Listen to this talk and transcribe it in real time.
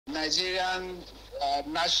Nigerian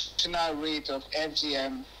national rate of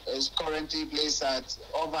FGM is currently placed at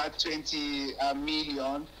over 20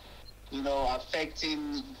 million,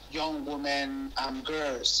 affecting young women and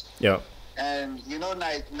girls. Yeah. And,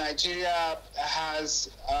 Nigeria has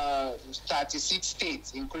 36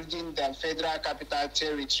 states, including the Federal Capital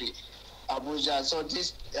Territory, Abuja. So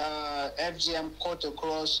this FGM cut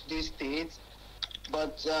across these states.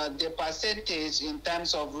 But the percentage in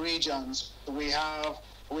terms of regions, we have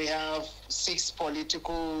six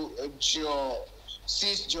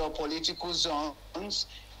geopolitical zones,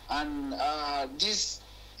 and this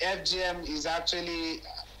FGM is actually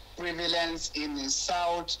prevalence in the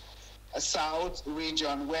south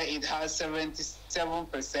region, where it has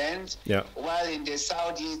 77%, Yeah. while in the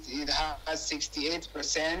southeast it has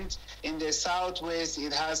 68%, in the southwest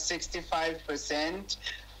it has 65%,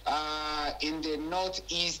 in the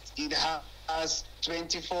northeast it has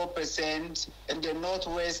 24%, in the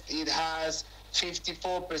northwest it has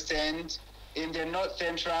 54%, in the north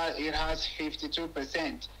central it has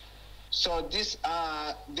 52%. So these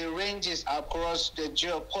are the ranges across the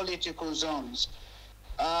geopolitical zones.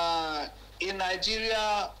 In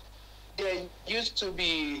Nigeria, there used to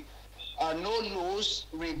be no laws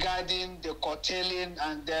regarding the curtailing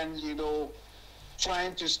and then,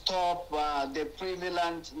 trying to stop the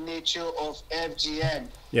prevalent nature of FGM.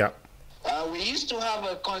 Yeah. We used to have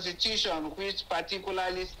a constitution which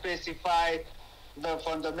particularly specified the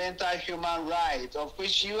fundamental human rights, of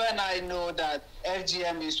which you and I know that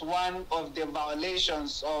FGM is one of the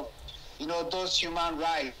violations of, those human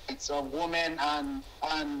rights of women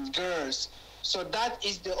and girls. So that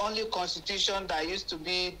is the only constitution that used to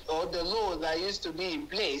be, or the law that used to be in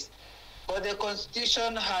place. But the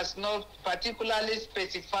constitution has not particularly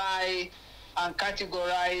specified and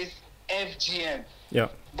categorized FGM. Yeah.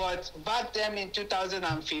 But back then in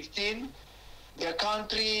 2015, the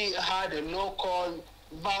country had a law called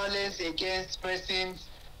Violence Against Persons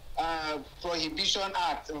Prohibition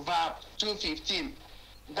Act, VAP 215.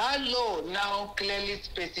 That law now clearly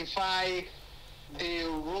specifies the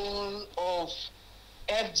role of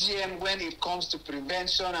FGM when it comes to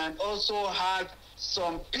prevention, and also had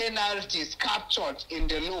some penalties captured in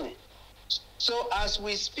the law. So as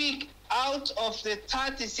we speak, out of the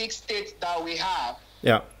 36 states that we have,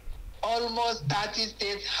 Yeah. almost 30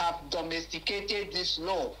 states have domesticated this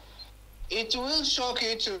law. It will shock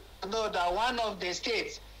you to know that one of the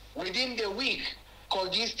states, within the week,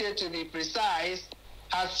 Kogi State to be precise,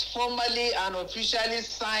 has formally and officially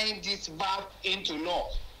signed this VAP into law.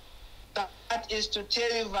 That is to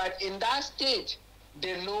tell you that in that state,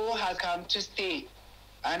 the law has come to stay.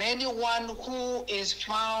 And anyone who is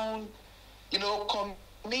found,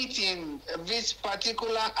 committing this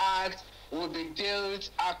particular act will be dealt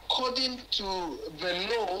according to the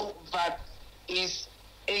law that is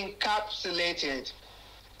encapsulated.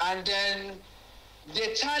 And then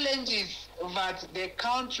the challenges that the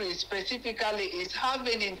country specifically is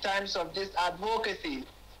having in terms of this advocacy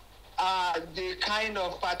are the kind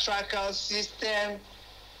of patriarchal system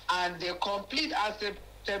and the complete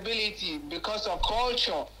acceptability because of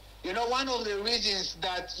culture. One of the reasons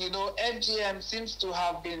that, FGM seems to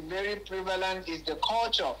have been very prevalent is the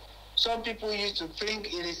culture. Some people used to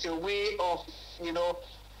think it is a way of,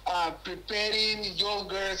 preparing young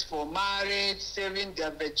girls for marriage, saving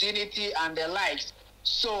their virginity and the likes.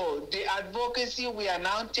 So the advocacy, we are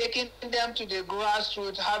now taking them to the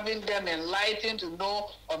grassroots, having them enlightened to know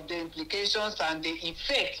of the implications and the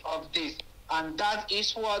effect of this. And that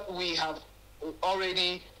is what we have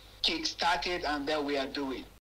already kick-started and that we are doing.